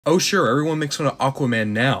Oh sure, everyone makes fun of Aquaman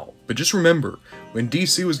now, but just remember, when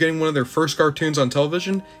DC was getting one of their first cartoons on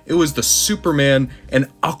television, it was the Superman and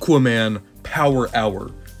Aquaman Power Hour.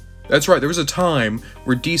 That's right, there was a time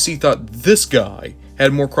where DC thought this guy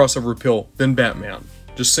had more crossover appeal than Batman.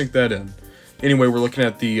 Just sink that in. Anyway, we're looking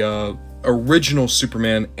at the original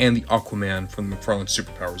Superman and the Aquaman from the McFarlane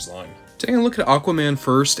Superpowers line. Taking a look at Aquaman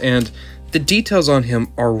first, and the details on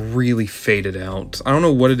him are really faded out. I don't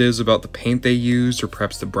know what it is about the paint they used, or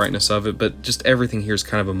perhaps the brightness of it, but just everything here is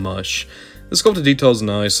kind of a mush. The sculpted detail is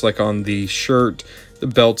nice, like on the shirt, the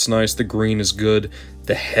belt's nice, the green is good.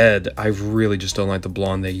 The head, I really just don't like the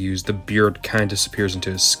blonde they used. The beard kind of disappears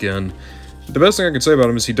into his skin. The best thing I can say about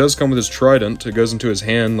him is he does come with his trident. It goes into his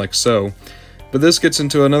hand like so. But this gets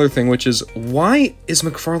into another thing, which is, why is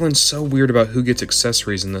McFarlane so weird about who gets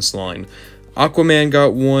accessories in this line? Aquaman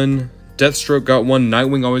got one, Deathstroke got one,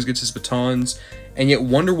 Nightwing always gets his batons, and yet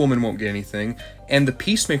Wonder Woman won't get anything, and the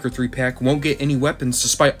Peacemaker 3-pack won't get any weapons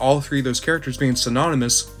despite all three of those characters being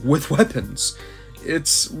synonymous with weapons.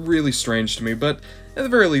 It's really strange to me, but at the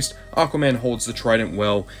very least, Aquaman holds the trident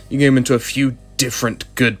well. You get him into a few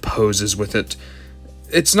different good poses with it.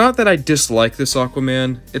 It's not that I dislike this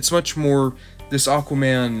Aquaman, it's much more this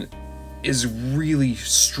Aquaman is really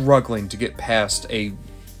struggling to get past a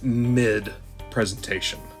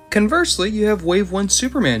mid-presentation. Conversely, you have Wave 1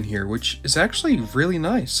 Superman here, which is actually really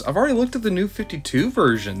nice. I've already looked at the new 52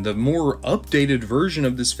 version, the more updated version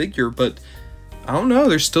of this figure, but I don't know,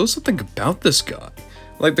 there's still something about this guy.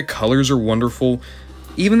 Like, the colors are wonderful.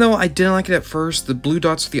 Even though I didn't like it at first, the blue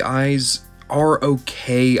dots for the eyes are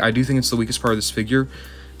okay. I do think it's the weakest part of this figure.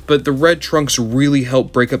 But the red trunks really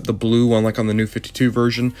help break up the blue, unlike on the new 52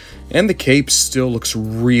 version. And the cape still looks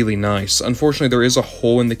really nice. Unfortunately, there is a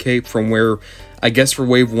hole in the cape from where, I guess for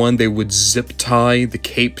Wave 1, they would zip tie the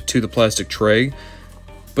cape to the plastic tray.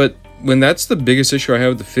 But when that's the biggest issue I have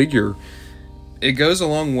with the figure, it goes a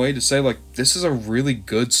long way to say, like, this is a really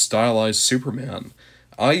good stylized Superman.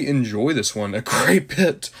 I enjoy this one a great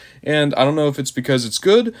bit. And I don't know if it's because it's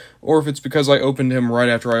good, or if it's because I opened him right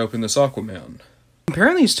after I opened this Aquaman.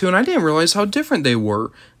 Comparing these two, and I didn't realize how different they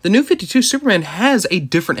were. The new 52 Superman has a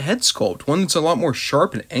different head sculpt, one that's a lot more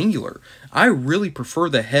sharp and angular. I really prefer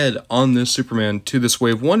the head on this Superman to this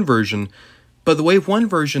Wave 1 version, but the Wave 1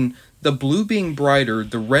 version, the blue being brighter,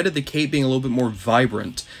 the red of the cape being a little bit more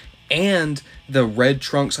vibrant, and the red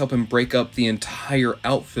trunks helping break up the entire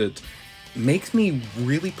outfit, makes me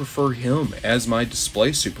really prefer him as my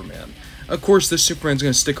display Superman. Of course, this Superman's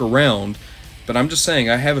going to stick around, but I'm just saying,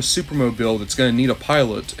 I have a Supermobile that's going to need a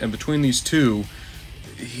pilot, and between these two,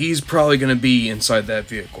 he's probably going to be inside that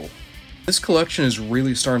vehicle. This collection is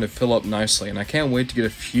really starting to fill up nicely, and I can't wait to get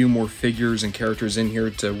a few more figures and characters in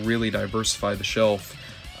here to really diversify the shelf.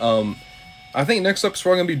 I think next up is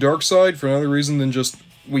probably going to be Darkseid, for another reason than just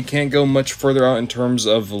we can't go much further out in terms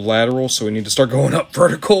of lateral, so we need to start going up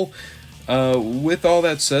vertical. With all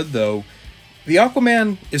that said, though, the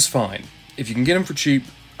Aquaman is fine. If you can get him for cheap,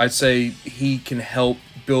 I'd say he can help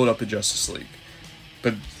build up the Justice League.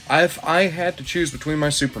 But if I had to choose between my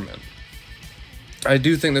Supermen, I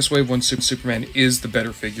do think this Wave 1 Superman is the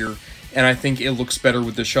better figure, and I think it looks better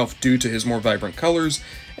with the shelf due to his more vibrant colors,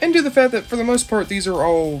 and due to the fact that, for the most part, these are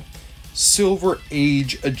all Silver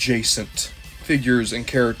Age adjacent figures and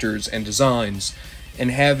characters and designs, and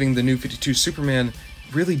having the new 52 Superman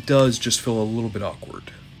really does just feel a little bit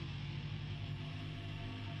awkward.